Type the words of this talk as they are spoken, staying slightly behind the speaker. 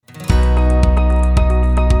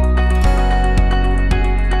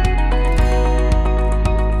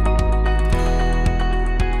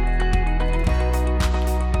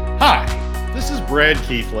Brad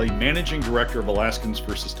Keithley, Managing Director of Alaskans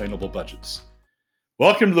for Sustainable Budgets.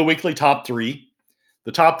 Welcome to the weekly Top 3,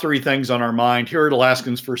 the top 3 things on our mind here at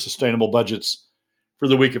Alaskans for Sustainable Budgets for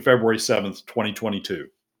the week of February 7th, 2022.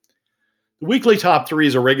 The weekly Top 3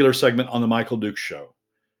 is a regular segment on The Michael Dukes Show.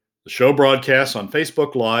 The show broadcasts on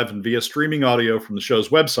Facebook Live and via streaming audio from the show's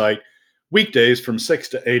website weekdays from 6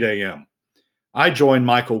 to 8 a.m. I join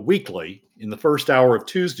Michael weekly in the first hour of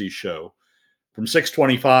Tuesday's show from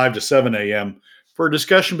 6:25 to 7 a.m. for a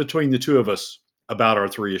discussion between the two of us about our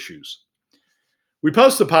 3 issues. We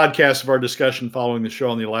post the podcast of our discussion following the show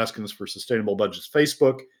on the Alaskans for Sustainable Budgets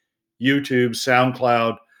Facebook, YouTube,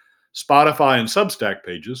 SoundCloud, Spotify, and Substack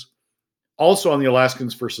pages, also on the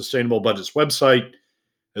Alaskans for Sustainable Budgets website,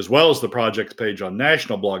 as well as the project page on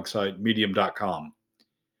national blog site medium.com.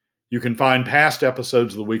 You can find past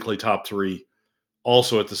episodes of the weekly Top 3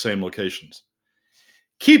 also at the same locations.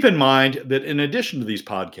 Keep in mind that in addition to these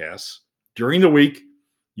podcasts, during the week,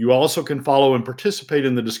 you also can follow and participate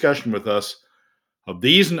in the discussion with us of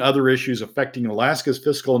these and other issues affecting Alaska's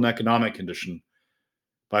fiscal and economic condition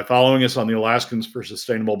by following us on the Alaskans for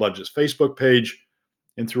Sustainable Budgets Facebook page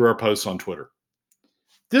and through our posts on Twitter.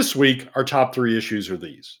 This week, our top 3 issues are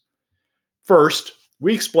these. First,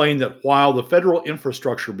 we explain that while the federal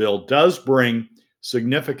infrastructure bill does bring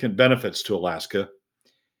significant benefits to Alaska,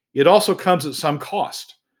 it also comes at some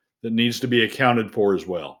cost that needs to be accounted for as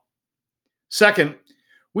well. Second,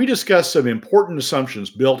 we discuss some important assumptions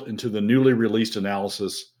built into the newly released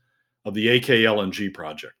analysis of the AKLNG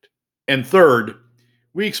project. And third,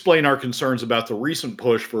 we explain our concerns about the recent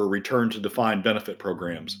push for a return to defined benefit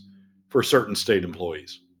programs for certain state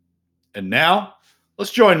employees. And now,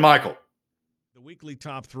 let's join Michael. The weekly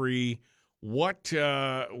top 3. What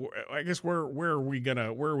I guess where are we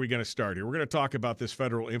gonna start here? We're gonna talk about this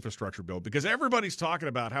federal infrastructure bill because everybody's talking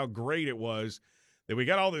about how great it was that we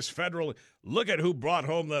got all this federal. Look at who brought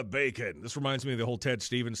home the bacon. This reminds me of the whole Ted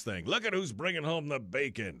Stevens thing. Look at who's bringing home the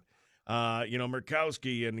bacon.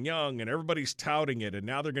 Murkowski and Young and everybody's touting it, and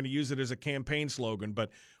now they're going to use it as a campaign slogan.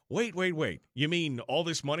 But wait. You mean all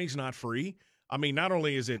this money's not free? I mean, not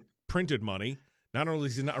only is it printed money, not only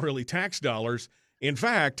is it not really tax dollars. In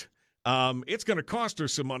fact, it's going to cost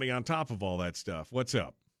us some money on top of all that stuff. What's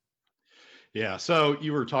up? Yeah, so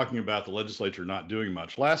you were talking about the legislature not doing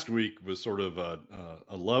much. Last week was sort of a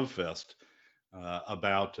love fest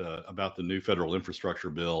about the new federal infrastructure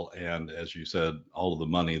bill, and as you said, all of the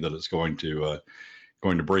money that it's going to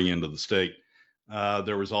bring into the state.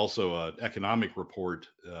 There was also an economic report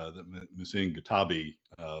that Musin Gatabi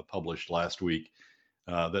published last week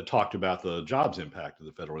that talked about the jobs impact of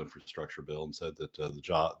the federal infrastructure bill and said that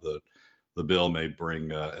the bill may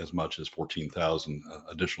bring as much as 14,000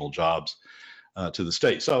 additional jobs to the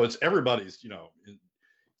state. So it's everybody's,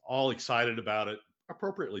 all excited about it,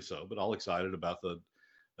 appropriately so, but all excited about the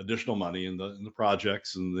additional money in the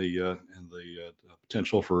projects and the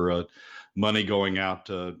potential for money going out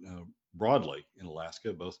broadly in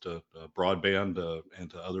Alaska, both to broadband and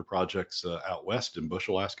to other projects out west in Bush,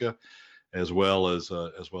 Alaska, as well as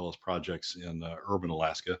projects in urban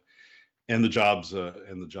Alaska, and the jobs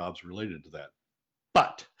related to that.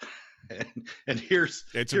 But and here's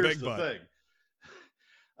big the thing.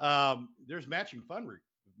 There's matching fund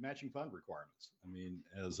requirements. I mean,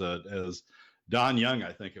 as Don Young,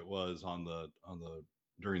 I think it was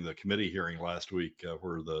during the committee hearing last week,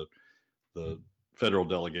 where the federal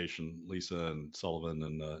delegation, Lisa and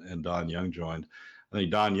Sullivan and Don Young joined. I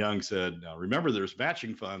think Don Young said, "Now remember, there's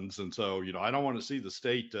matching funds, and so I don't want to see the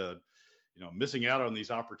state, missing out on these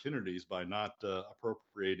opportunities by not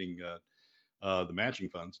appropriating the matching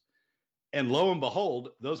funds." And lo and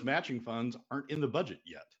behold, those matching funds aren't in the budget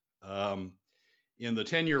yet. In the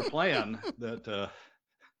 10-year plan that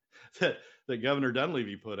Governor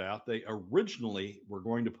Dunleavy put out, they originally were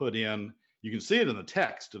going to put in. You can see it in the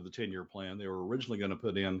text of the 10-year plan. They were originally going to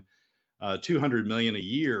put in $200 million a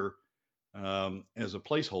year as a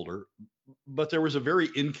placeholder, but there was a very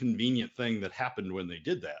inconvenient thing that happened when they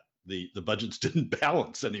did that. The budgets didn't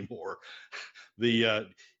balance anymore.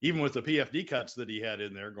 Even with the PFD cuts that he had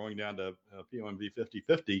in there, going down to POMV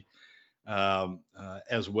 50/50,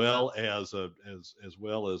 as well as the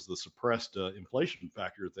suppressed inflation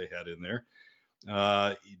factor that they had in there,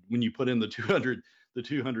 when you put in the $200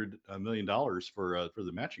 million for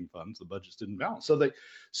the matching funds, the budgets didn't balance.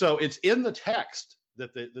 So it's in the text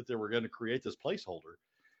that they were going to create this placeholder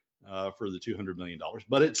for the $200 million,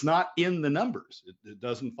 but it's not in the numbers. It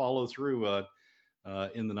doesn't follow through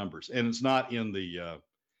in the numbers, and it's not in the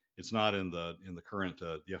current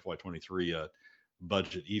the FY23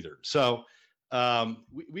 budget either. So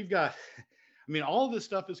we've got, I mean, all of this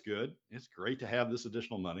stuff is good. It's great to have this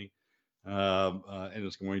additional money. and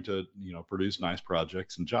it's going to produce nice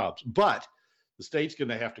projects and jobs. But the state's going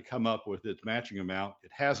to have to come up with its matching amount.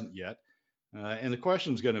 It hasn't yet, and the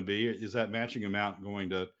question is going to be: is that matching amount going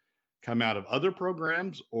to come out of other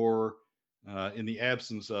programs, or in the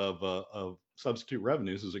absence of substitute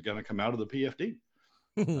revenues, is it going to come out of the PFD?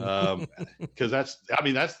 Because that's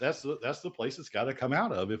the place it's got to come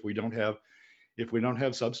out of if we don't have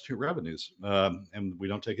substitute revenues, and we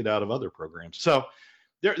don't take it out of other programs. So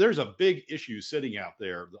there's a big issue sitting out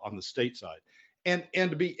there on the state side, and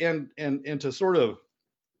to sort of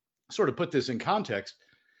put this in context,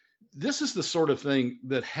 this is the sort of thing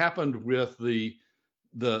that happened with the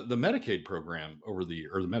Medicaid program over the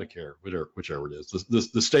year, or the Medicare, whichever it is,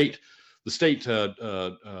 the state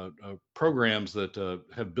programs that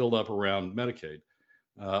have built up around Medicaid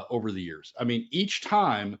over the years. I mean, each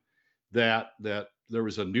time that there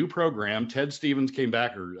was a new program, Ted Stevens came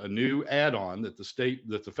back, or a new add-on that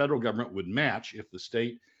the federal government would match if the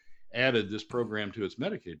state added this program to its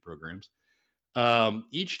Medicaid programs.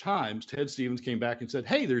 Each time Ted Stevens came back and said,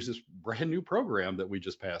 "Hey, there's this brand new program that we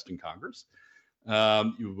just passed in Congress.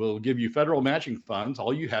 We'll give you federal matching funds.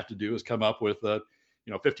 All you have to do is come up with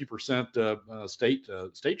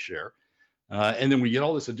 50% state share, and then we get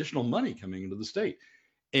all this additional money coming into the state."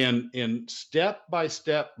 And step by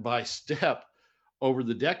step over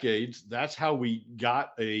the decades, that's how we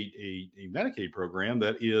got a Medicaid program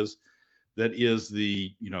that is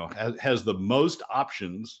has the most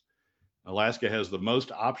options. Alaska has the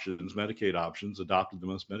most options, Medicaid options, adopted the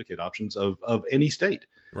most Medicaid options of any state.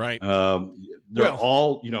 Right. They're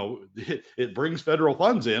all, it brings federal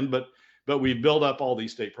funds in, but we build up all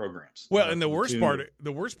these state programs. Well, and the worst part of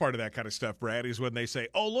that kind of stuff, Brad, is when they say,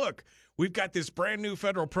 "Oh, look, we've got this brand new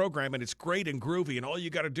federal program, and it's great and groovy, and all you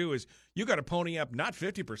got to do is you got to pony up not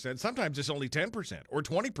 50%, sometimes it's only 10% or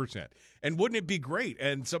 20%. And wouldn't it be great?"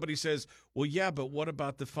 And somebody says, "Well, yeah, but what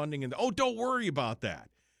about the funding?" And don't worry about that.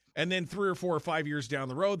 And then 3 or 4 or 5 years down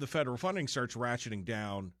the road, the federal funding starts ratcheting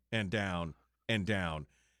down and down and down.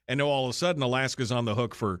 And now all of a sudden, Alaska's on the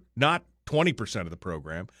hook for not 20% of the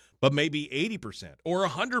program, but maybe 80% or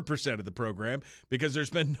 100% of the program, because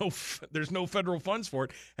there's no federal funds for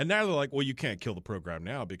it. And now they're like, "Well, you can't kill the program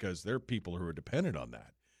now because there are people who are dependent on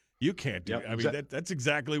that. You can't do it." I mean, that's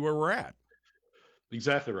exactly where we're at.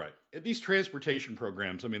 Exactly right. These transportation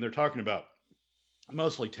programs, I mean, they're talking about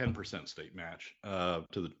mostly 10% state match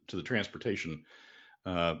to the transportation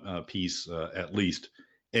piece, at least,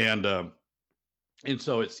 and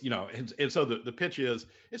so it's and so the pitch is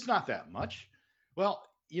it's not that much. Well,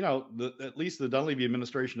 at least the Dunleavy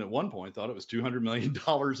administration at one point thought it was $200 million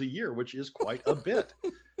a year, which is quite a bit.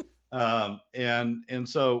 And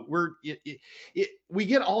so we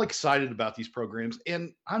get all excited about these programs,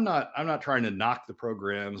 and I'm not trying to knock the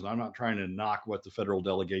programs, and I'm not trying to knock what the federal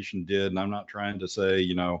delegation did, and I'm not trying to say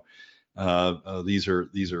these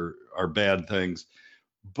are bad things,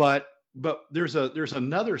 but there's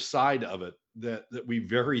another side of it that we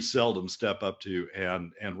very seldom step up to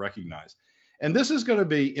and recognize, and this is going to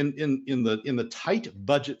be in the tight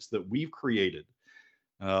budgets that we've created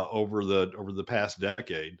over the past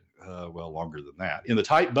decade. Well, longer than that. In the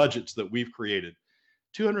tight budgets that we've created,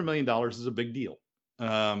 $200 million is a big deal.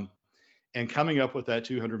 And coming up with that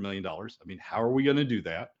 $200 million, I mean, how are we going to do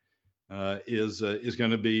that? Is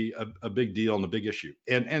going to be a big deal and a big issue.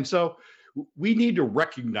 And so we need to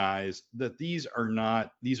recognize that these are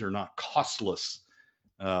not costless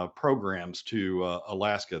programs to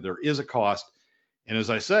Alaska. There is a cost. And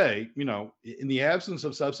as I say, in the absence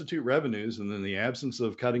of substitute revenues, and in the absence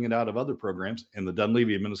of cutting it out of other programs, and the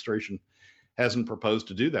Dunleavy administration hasn't proposed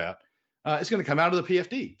to do that, it's going to come out of the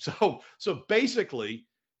PFD. So basically,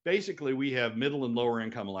 we have middle and lower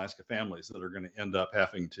income Alaska families that are going to end up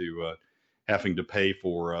having to pay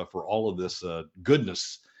for all of this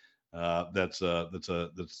goodness that's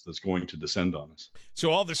going to descend on us.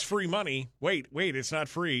 So all this free money, wait, it's not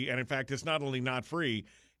free, and in fact, it's not only not free.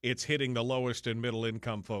 It's hitting the lowest and middle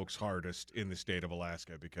income folks hardest in the state of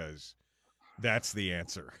Alaska, because that's the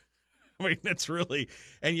answer. I mean, that's really,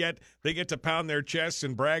 and yet they get to pound their chests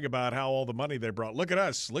and brag about how all the money they brought. Look at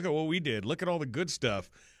us. Look at what we did. Look at all the good stuff.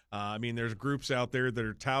 I mean, there's groups out there that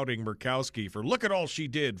are touting Murkowski for look at all she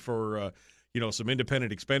did for, some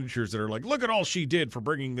independent expenditures that are like, look at all she did for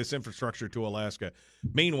bringing this infrastructure to Alaska.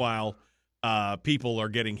 Meanwhile, people are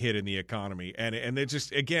getting hit in the economy. And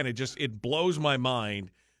it blows my mind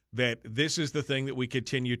that this is the thing that we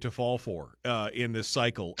continue to fall for in this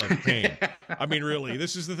cycle of pain. I mean, really,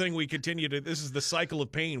 this is the thing we continue to – this is the cycle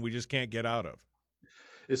of pain we just can't get out of.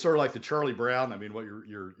 it's sort of like the Charlie Brown. I mean, what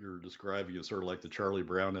you're describing is sort of like the Charlie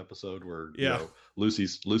Brown episode where Yeah.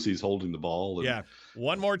 Lucy's holding the ball and Yeah.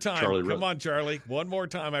 One more time. Charlie. Come on, Charlie. One more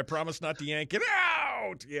time. I promise not to yank it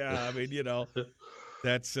out. Yeah. I mean,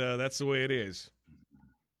 that's the way it is.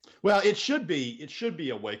 Well, it should be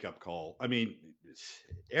a wake up call. I mean,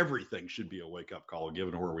 everything should be a wake up call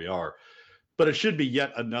given where we are, but it should be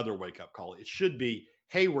yet another wake up call. It should be,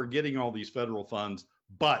 hey, we're getting all these federal funds,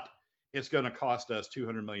 but it's going to cost us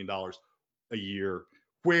 $200 million a year.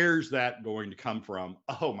 Where's that going to come from?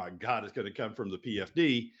 Oh my God, it's going to come from the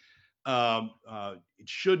PFD.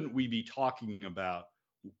 Shouldn't we be talking about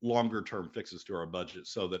longer term fixes to our budget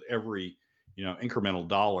so that every incremental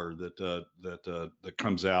dollar that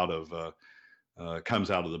comes out of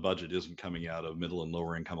the budget isn't coming out of middle and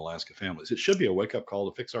lower income Alaska families? It should be a wake up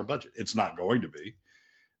call to fix our budget. It's not going to be.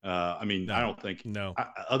 I mean, no, I don't think,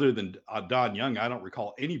 other than Don Young, I don't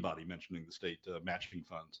recall anybody mentioning the state matching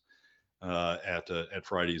funds at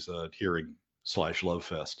Friday's hearing / Love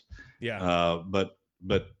Fest. Yeah. But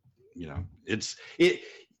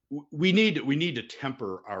we need to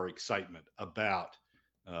temper our excitement about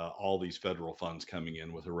all these federal funds coming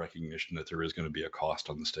in with a recognition that there is going to be a cost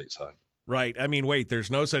on the state side. Right. I mean, wait, there's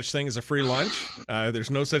no such thing as a free lunch. There's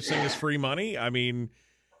no such thing as free money. I mean,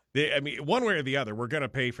 one way or the other, we're going to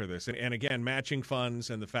pay for this. And again, matching funds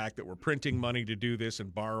and the fact that we're printing money to do this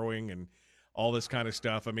and borrowing and all this kind of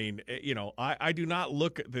stuff. I mean, I do not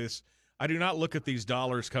look at this. I do not look at these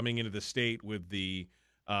dollars coming into the state with the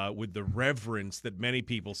reverence that many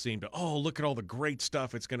people seem to. Oh, look at all the great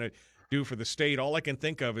stuff it's going to do for the state. All I can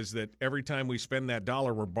think of is that every time we spend that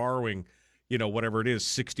dollar, we're borrowing, whatever it is,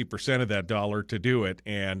 60% of that dollar to do it.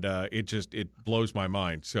 And it blows my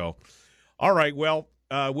mind. So, all right, well,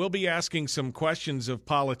 we'll be asking some questions of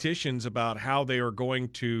politicians about how they are going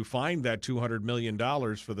to find that $200 million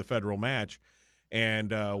for the federal match.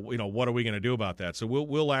 And, what are we going to do about that? So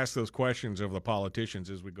we'll ask those questions of the politicians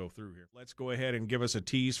as we go through here. Let's go ahead and give us a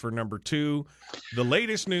tease for number 2, the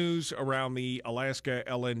latest news around the Alaska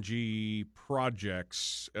LNG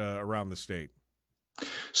projects around the state.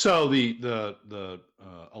 So the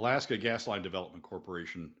Alaska Gas Line Development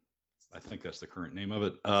Corporation, I think that's the current name of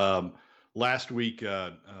it, last week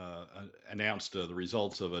announced the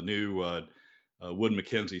results of a new Wood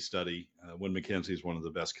Mackenzie study. Wood Mackenzie is one of the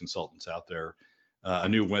best consultants out there. A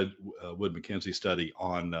new Wood Mackenzie study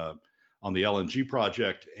on the LNG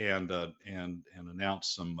project and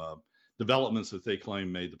announced some developments that they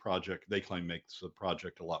claim makes the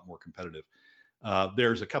project a lot more competitive.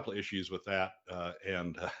 There's a couple of issues with that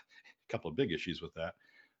and a couple of big issues with that.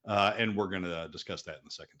 And we're going to discuss that in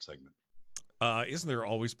the second segment. Isn't there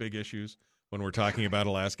always big issues when we're talking about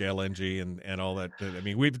Alaska LNG and all that? I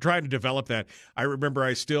mean, we've tried to develop that. I remember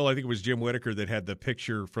I think it was Jim Whitaker that had the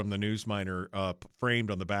picture from the news miner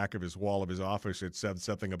framed on the back of his wall of his office. It said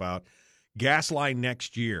something about gas line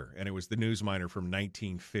next year, and it was the news miner from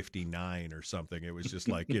 1959 or something. It was just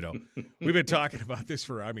like, we've been talking about this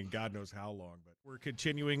for, God knows how long. But we're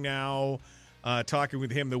continuing now, talking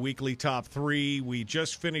with him, the weekly top 3. We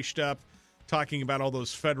just finished up talking about all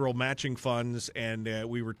those federal matching funds, and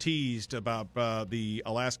we were teased about the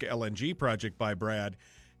Alaska LNG project by Brad,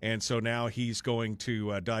 and so now he's going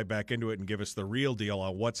to dive back into it and give us the real deal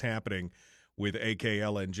on what's happening with AK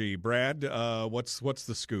LNG. Brad, what's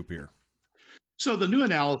the scoop here? So the new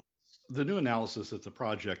analysis that the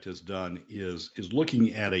project has done is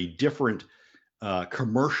looking at a different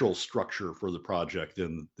commercial structure for the project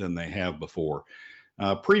than they have before.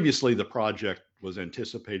 Previously, the project was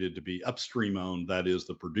anticipated to be upstream owned. That is,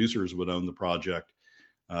 the producers would own the project,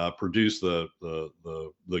 produce the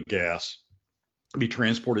gas, be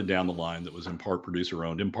transported down the line. That was in part producer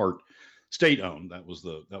owned, in part state owned. That was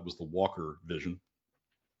the Walker vision.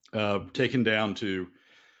 Taken down to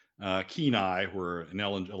Kenai, where an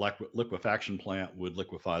LNG liquefaction plant would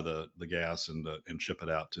liquefy the gas and ship it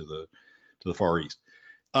out to the Far East.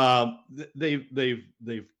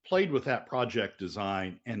 They've played with that project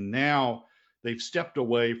design, and now they've stepped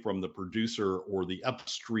away from the producer or the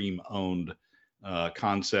upstream owned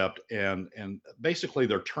concept, and basically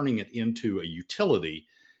they're turning it into a utility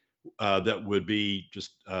that would be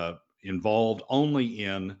just involved only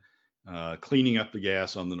in cleaning up the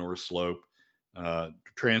gas on the North Slope,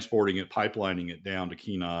 transporting it, pipelining it down to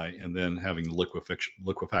Kenai, and then having the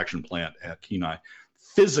liquefaction plant at Kenai.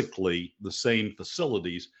 Physically the same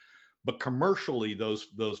facilities, but commercially those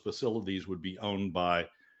facilities would be owned by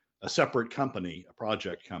a separate company, a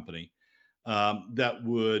project company, that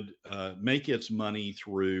would make its money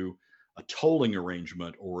through a tolling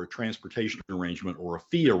arrangement or a transportation arrangement or a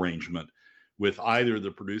fee arrangement with either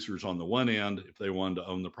the producers on the one end, if they wanted to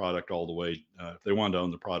own the product all the way, if they wanted to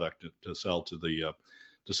own the product to sell to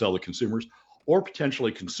the consumers, or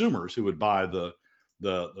potentially consumers who would buy the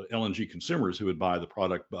LNG consumers who would buy the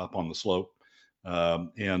product up on the slope,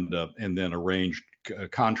 and then arrange a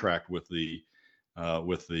contract with the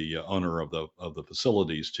owner of the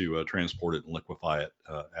facilities to transport it and liquefy it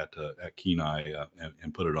at Kenai,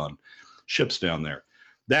 and put it on ships down there.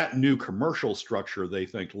 That new commercial structure, they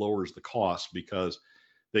think, lowers the cost because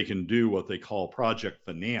they can do what they call project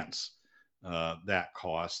finance, that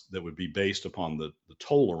cost that would be based upon the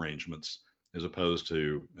toll arrangements, as opposed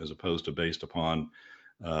to based upon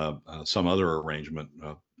some other arrangement,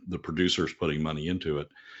 the producers putting money into it,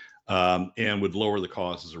 and would lower the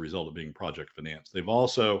cost as a result of being project finance. They've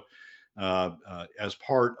also, as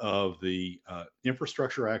part of the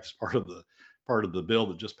Infrastructure Act, as part of the bill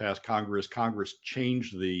that just passed Congress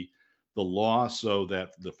changed the law so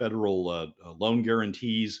that the federal loan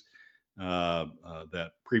guarantees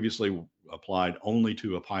that previously applied only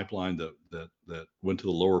to a pipeline that went to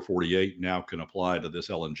the lower 48 now can apply to this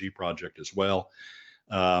LNG project as well.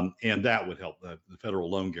 And that would help. The federal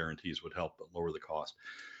loan guarantees would help lower the cost.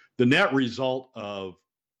 The net result of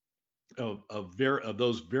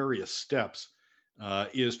those various steps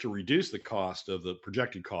is to reduce the cost of the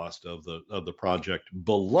projected cost of the project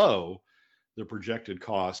below the projected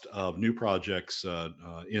cost of new projects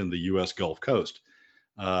in the U.S. Gulf Coast.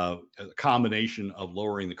 A combination of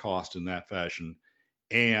lowering the cost in that fashion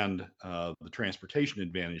and the transportation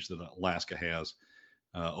advantage that Alaska has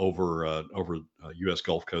over U.S.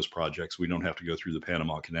 Gulf Coast projects. We don't have to go through the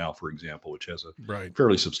Panama Canal, for example, which has a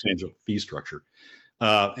fairly substantial fee structure,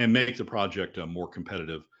 and make the project more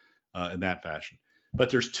competitive in that fashion. But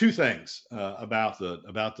there's two things about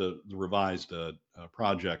the revised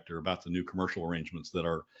project, or about the new commercial arrangements that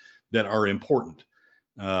are important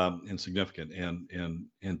and significant,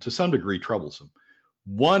 and to some degree troublesome.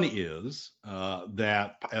 One is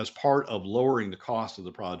that as part of lowering the cost of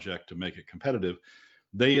the project to make it competitive,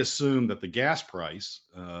 they assume that the gas price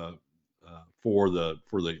for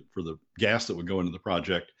the gas that would go into the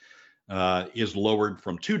project is lowered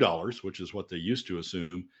from $2, which is what they used to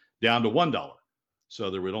assume, down to $1. So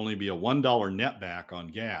there would only be a $1 net back on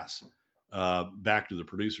gas back to the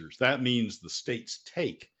producers. That means the state's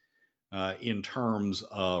take in terms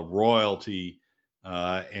of royalty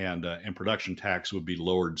and production tax would be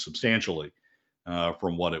lowered substantially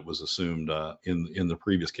from what it was assumed in the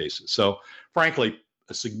previous cases. So, frankly,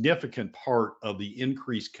 a significant part of the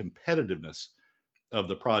increased competitiveness of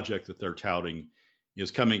the project that they're touting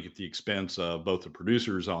is coming at the expense of both the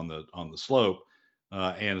producers on the slope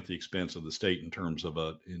and at the expense of the state in terms of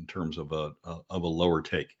a lower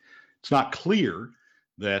take. It's not clear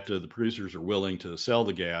that the producers are willing to sell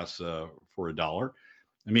the gas for $1.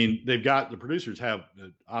 I mean, the producers have,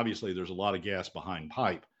 obviously there's a lot of gas behind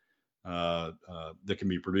pipe that can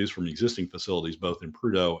be produced from existing facilities, both in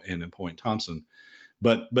Prudhoe and in Point Thompson,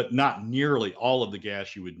 but not nearly all of the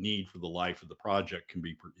gas you would need for the life of the project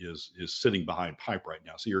is sitting behind pipe right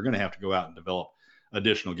now. So you're going to have to go out and develop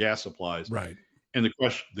additional gas supplies. Right. And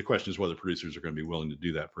the question is whether producers are going to be willing to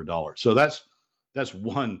do that for $1. So that's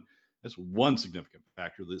one significant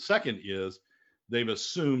factor. The second is they've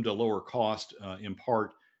assumed a lower cost in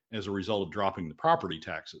part as a result of dropping the property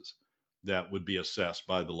taxes that would be assessed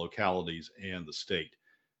by the localities and the state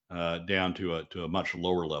down to a much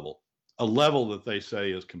lower level, a level that they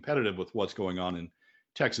say is competitive with what's going on in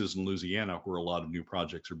Texas and Louisiana, where a lot of new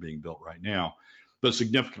projects are being built right now, but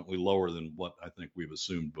significantly lower than what I think we've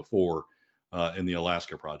assumed before in the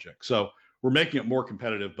Alaska project. So we're making it more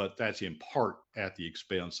competitive, but that's in part at the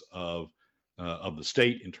expense of the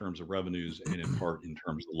state in terms of revenues, and in part in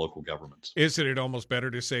terms of the local governments. Isn't it almost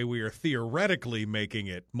better to say we are theoretically making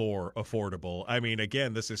it more affordable? I mean,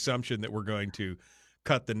 again, this assumption that we're going to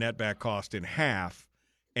cut the netback cost in half,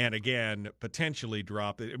 and again, potentially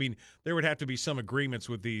drop it. I mean, there would have to be some agreements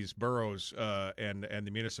with these boroughs and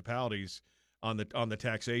the municipalities on the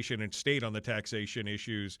taxation, and state on the taxation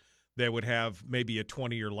issues that would have maybe a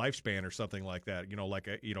 20-year lifespan or something like that. Like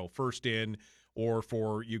first in, or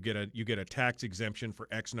for you get a tax exemption for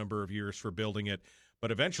X number of years for building it,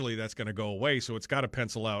 but eventually that's going to go away. So it's got to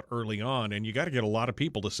pencil out early on, and you got to get a lot of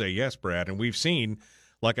people to say yes, Brad. And we've seen,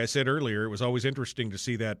 like I said earlier, it was always interesting to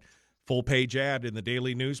see that full-page ad in the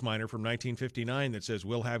Daily News Miner from 1959 that says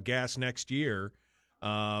we'll have gas next year,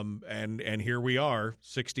 and here we are,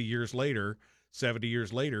 60 years later, 70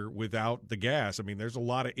 years later, without the gas. I mean, there's a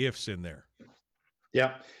lot of ifs in there.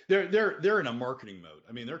 Yeah, they're in a marketing mode.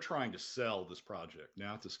 I mean, they're trying to sell this project.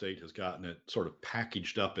 Now that the state has gotten it sort of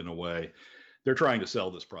packaged up in a way, they're trying to sell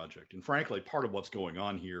this project. And frankly, part of what's going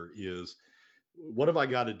on here is what have I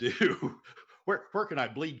got to do? Where can I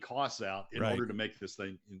bleed costs out in Right. order to make this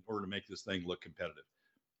thing look competitive?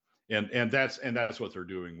 And that's what they're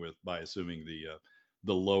doing by assuming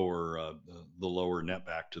the lower net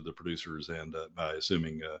back to the producers, and by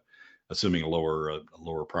assuming a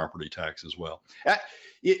lower property tax as well.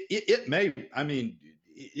 It may, I mean,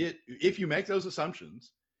 if you make those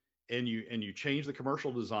assumptions and you change the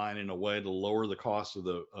commercial design in a way to lower the cost of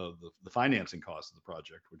the financing cost of the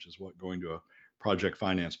project, which is what going to a project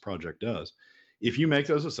finance project does. If you make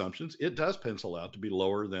those assumptions, it does pencil out to be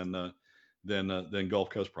lower than Gulf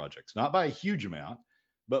Coast projects, not by a huge amount,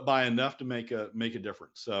 but by enough to make a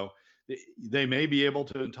difference. So they may be able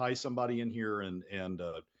to entice somebody in here and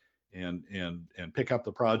pick up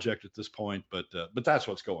the project at this point, but that's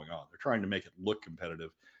what's going on. They're trying to make it look competitive,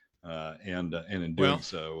 and in doing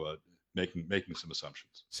so, making some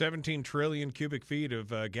assumptions. 17 trillion cubic feet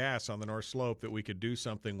of gas on the North Slope that we could do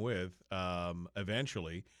something with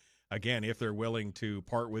eventually. Again, if they're willing to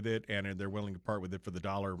part with it, and they're willing to part with it for the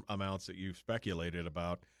dollar amounts that you've speculated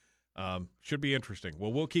about, should be interesting.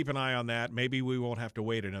 Well, we'll keep an eye on that. Maybe we won't have to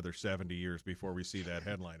wait another 70 years before we see that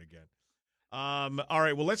headline again. All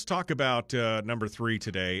right, well, let's talk about number 3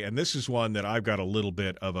 today, and this is one that I've got a little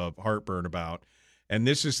bit of a heartburn about, and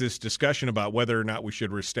this is this discussion about whether or not we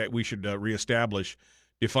should reestablish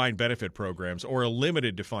defined benefit programs, or a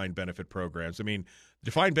limited defined benefit programs. I mean,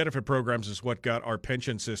 defined benefit programs is what got our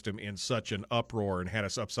pension system in such an uproar and had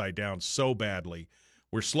us upside down so badly.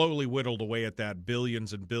 We're slowly whittled away at that,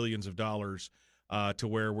 billions and billions of dollars, to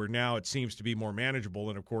where we're now, it seems to be more manageable.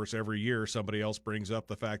 And, of course, every year somebody else brings up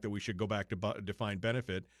the fact that we should go back to defined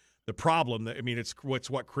benefit. The problem, it's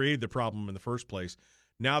what created the problem in the first place.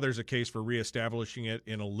 Now there's a case for reestablishing it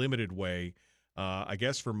in a limited way, I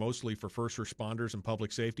guess mostly for first responders and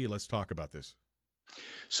public safety. Let's talk about this.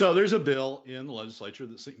 So there's a bill in the legislature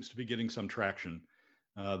that seems to be getting some traction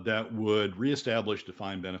that would reestablish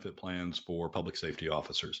defined benefit plans for public safety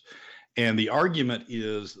officers. And the argument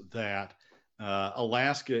is that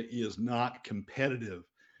Alaska is not competitive,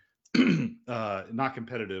 not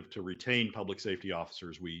competitive to retain public safety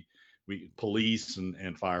officers. We police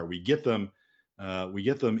and fire. We get them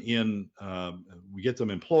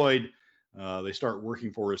employed. They start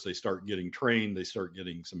working for us. They start getting trained. They start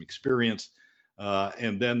getting some experience,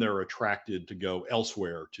 and then they're attracted to go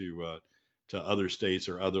elsewhere to other states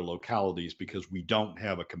or other localities, because we don't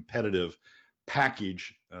have a competitive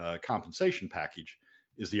package, compensation package,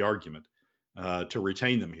 is the argument, to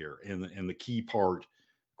retain them here. And the key part,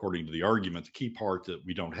 according to the argument, the key part that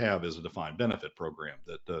we don't have is a defined benefit program.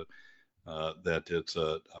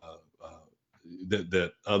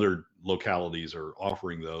 That other localities are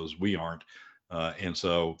offering those, we aren't, and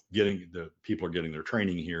so people are getting their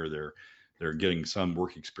training here. They're getting some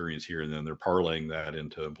work experience here, and then they're parlaying that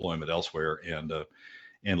into employment elsewhere, and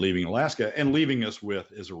leaving Alaska, and leaving us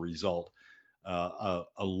with, as a result, a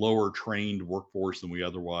lower trained workforce than we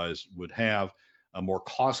otherwise would have, a more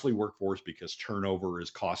costly workforce, because turnover is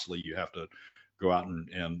costly. You have to go out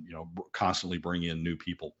and constantly bring in new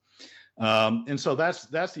people. And so that's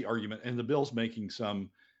the argument, and the bill's making some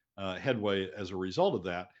headway as a result of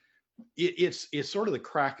that. It's sort of the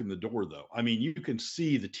crack in the door, though. I mean, you can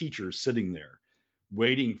see the teachers sitting there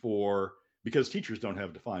waiting because teachers don't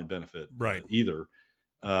have defined benefit, right, either.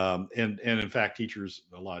 And in fact,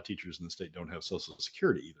 a lot of teachers in the state don't have Social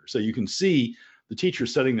Security either. So you can see the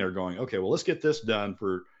teachers sitting there going, okay, well, let's get this done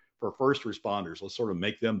for first responders. Let's sort of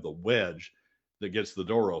make them the wedge that gets the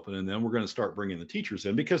door open, and then we're going to start bringing the teachers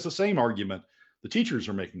in, because the teachers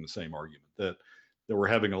are making the same argument that we're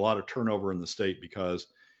having a lot of turnover in the state, because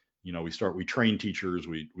we train teachers,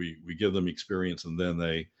 we give them experience, and then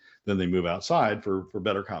they move outside for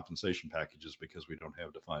better compensation packages, because we don't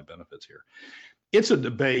have defined benefits here. It's a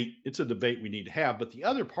debate we need to have, but the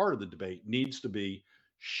other part of the debate needs to be,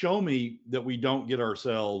 show me that we don't get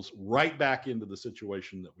ourselves right back into the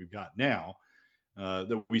situation that we've got now,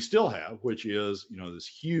 that we still have, which is this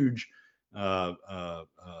huge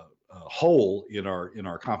hole in our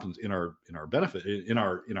benefit, in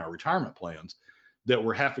our retirement plans, that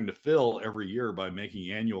we're having to fill every year by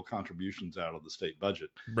making annual contributions out of the state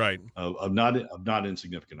budget, right, of not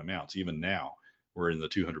insignificant amounts. Even now, we're in the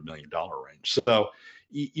 $200 million range. So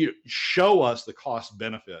you show us the cost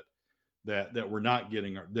benefit that we're not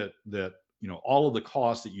getting, that all of the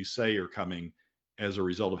costs that you say are coming as a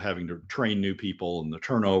result of having to train new people, and the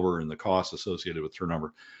turnover and the costs associated with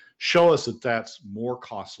turnover. Show us that that's more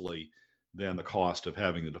costly than the cost of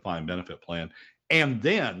having the defined benefit plan. And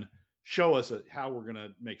then show us how we're going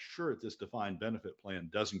to make sure that this defined benefit plan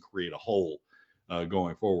doesn't create a hole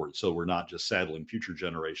going forward, so we're not just saddling future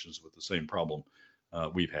generations with the same problem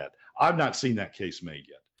we've had. I've not seen that case made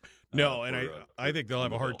yet. No, and I For think they'll on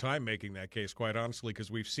have the a hard bill. time making that case, quite honestly, because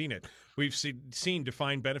we've seen it. We've seen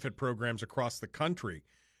defined benefit programs across the country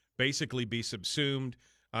basically be subsumed.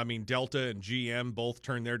 I mean, Delta and GM both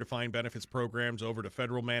turned their defined benefits programs over to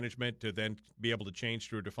federal management to then be able to change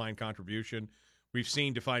to a defined contribution. We've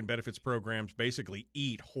seen defined benefits programs basically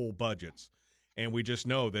eat whole budgets, and we just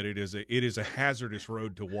know that it is a hazardous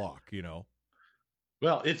road to walk.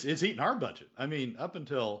 Well, it's eating our budget. I mean, up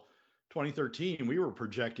until 2013, we were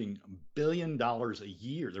projecting $1 billion a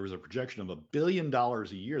year. There was a projection of $1 billion a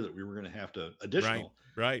year that we were going to have to Right, additional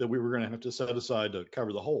right. that we were going to have to set aside to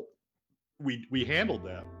cover the hole. We handled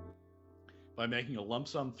that by making a lump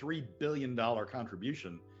sum $3 billion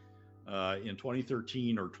contribution in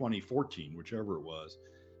 2013 or 2014, whichever it was,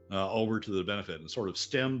 over to the benefit and sort of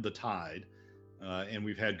stemmed the tide. And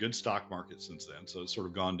we've had good stock market since then, so it's sort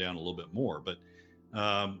of gone down a little bit more. But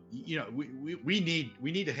we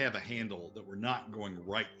need to have a handle that we're not going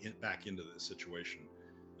back into this situation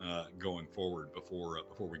going forward before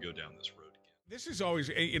we go down this road. This is always,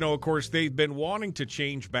 of course, they've been wanting to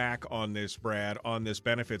change back on this, Brad, on this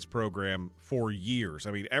benefits program for years.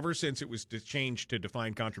 I mean, ever since it was changed to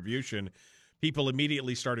defined contribution, people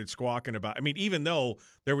immediately started squawking about. I mean, even though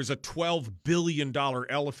there was a $12 billion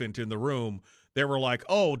elephant in the room, they were like,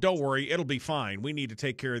 "Oh, don't worry, it'll be fine. We need to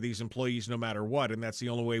take care of these employees no matter what, and that's the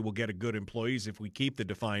only way we'll get a good employees if we keep the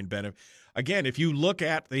defined benefit." Again, if you look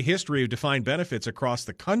at the history of defined benefits across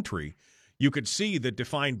the country, you could see that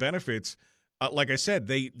defined benefits. Like I said,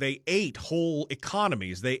 they ate whole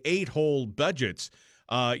economies. They ate whole budgets.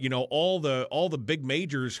 All the big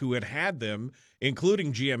majors who had them,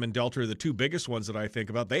 including GM and Delta, are the two biggest ones that I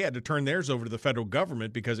think about. They had to turn theirs over to the federal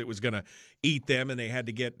government because it was going to eat them, and they had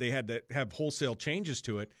to have wholesale changes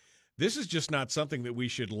to it. This is just not something that we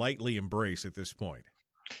should lightly embrace at this point.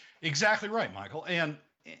 Exactly right, Michael. And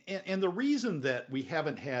the reason that we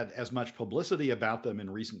haven't had as much publicity about them in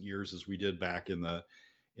recent years as we did back in the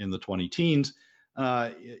 20 teens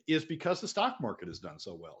is because the stock market has done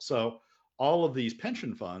so well. So all of these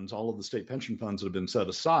pension funds, all of the state pension funds that have been set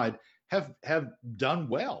aside have done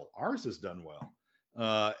well. Ours has done well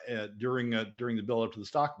during the build up to the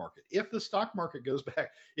stock market. If the stock market goes back,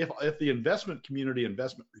 if the investment community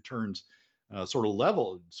investment returns sort of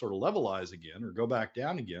levelize again or go back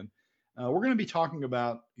down again, we're going to be talking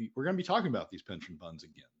about these pension funds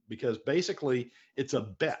again, because basically it's a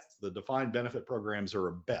bet. The defined benefit programs are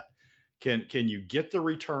a bet. Can you get the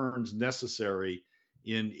returns necessary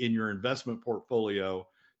in your investment portfolio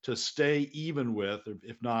to stay even with,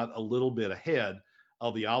 if not a little bit ahead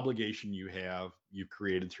of the obligation you've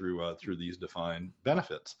created through these defined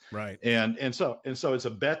benefits? Right. And so it's a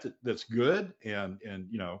bet that's good and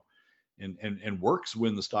works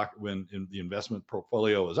when the investment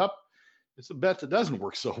portfolio is up. It's a bet that doesn't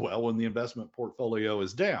work so well when the investment portfolio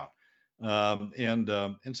is down. And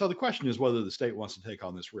so the question is whether the state wants to take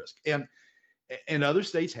on this risk. And other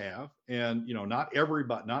states have, and not every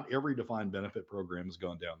defined benefit program has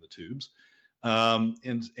gone down the tubes.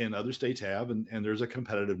 And other states have, and there's a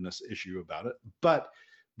competitiveness issue about it. But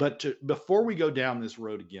before we go down this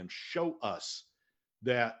road again, show us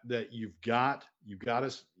that you've got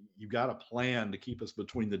a plan to keep us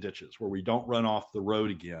between the ditches where we don't run off the road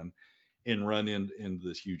again and run into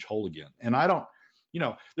this huge hole again. And I don't,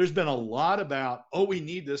 there's been a lot about, oh, we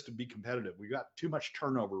need this to be competitive. We've got too much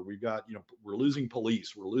turnover. We've got, we're losing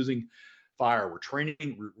police, we're losing fire, we're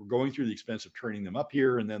training, we're going through the expense of training them up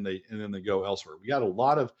here, and then they go elsewhere. We got a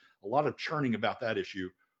lot of churning about that issue.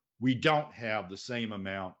 We don't have the same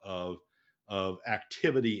amount of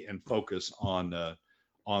activity and focus on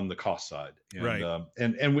the cost side, and Right.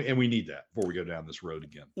 And we need that before we go down this road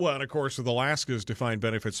again. Well, and of course, with Alaska's defined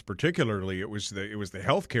benefits, particularly, it was the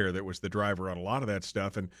health care that was the driver on a lot of that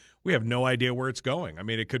stuff, and we have no idea where it's going. I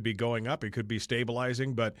mean, it could be going up, it could be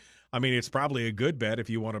stabilizing, but I mean, it's probably a good bet if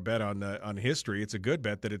you want to bet on history. It's a good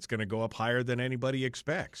bet that it's going to go up higher than anybody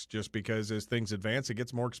expects, just because as things advance, it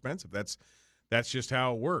gets more expensive. That's just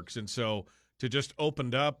how it works, and so to just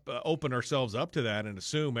open ourselves up to that and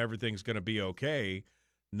assume everything's going to be okay.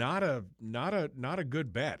 Not a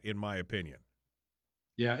good bet, in my opinion.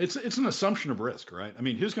 Yeah, it's an assumption of risk, right? I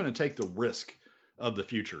mean, who's going to take the risk of the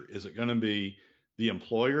future? Is it going to be the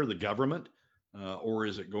employer, the government, or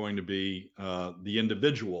is it going to be the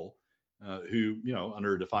individual who,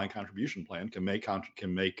 under a defined contribution plan, can make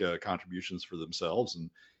contributions for themselves and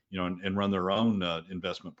and run their own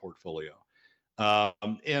investment portfolio?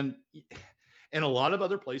 And a lot of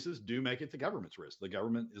other places do make it the government's risk. The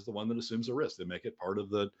government is the one that assumes the risk. They make it part of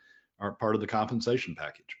the compensation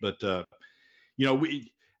package. But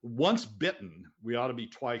we once bitten, we ought to be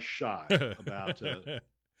twice shy about.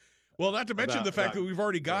 Well, not to mention the fact that we've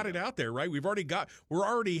already got it out there, right? We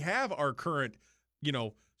already have our current,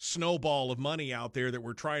 snowball of money out there that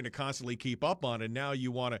we're trying to constantly keep up on. And now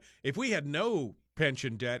you want to, if we had no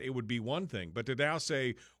pension debt, it would be one thing. But to now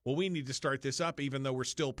say, well, we need to start this up, even though we're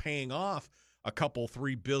still paying off a couple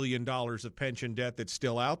 $3 billion of pension debt that's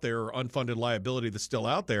still out there, or unfunded liability that's still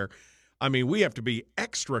out there. I mean, we have to be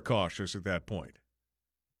extra cautious at that point.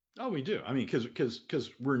 Oh, we do. I mean,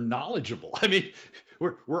 because we're knowledgeable. I mean,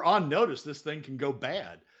 we're on notice. This thing can go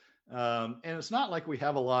bad, and it's not like we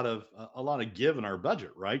have a lot of give in our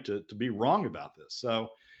budget, right? To be wrong about this. So,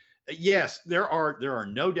 yes, there are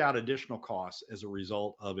no doubt additional costs as a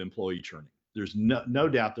result of employee churning. There's no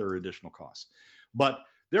doubt there are additional costs, but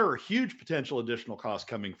there are huge potential additional costs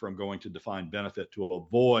coming from going to defined benefit to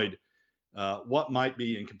avoid what might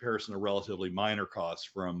be, in comparison, a relatively minor costs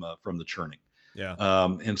from the churning. Yeah.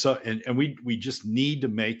 And we just need to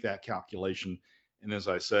make that calculation. And as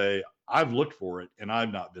I say, I've looked for it and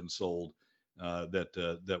I've not been sold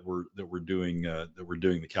that we're doing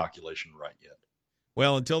the calculation right yet.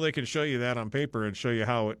 Well, until they can show you that on paper and show you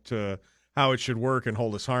how it should work and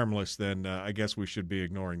hold us harmless, then I guess we should be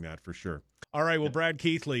ignoring that for sure. All right. Well, Brad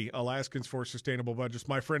Keithley, Alaskans for Sustainable Budgets,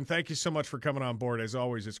 my friend, thank you so much for coming on board. As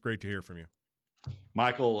always, it's great to hear from you.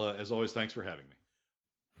 Michael, as always, thanks for having me.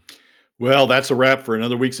 Well, that's a wrap for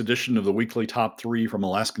another week's edition of the weekly top 3 from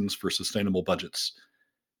Alaskans for Sustainable Budgets.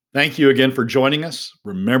 Thank you again for joining us.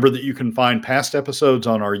 Remember that you can find past episodes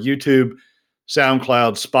on our YouTube,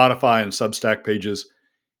 SoundCloud, Spotify, and Substack pages,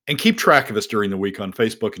 and keep track of us during the week on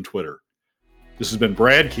Facebook and Twitter. This has been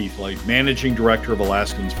Brad Keithley, Managing Director of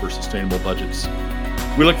Alaskans for Sustainable Budgets.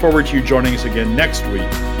 We look forward to you joining us again next week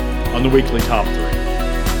on the weekly top 3.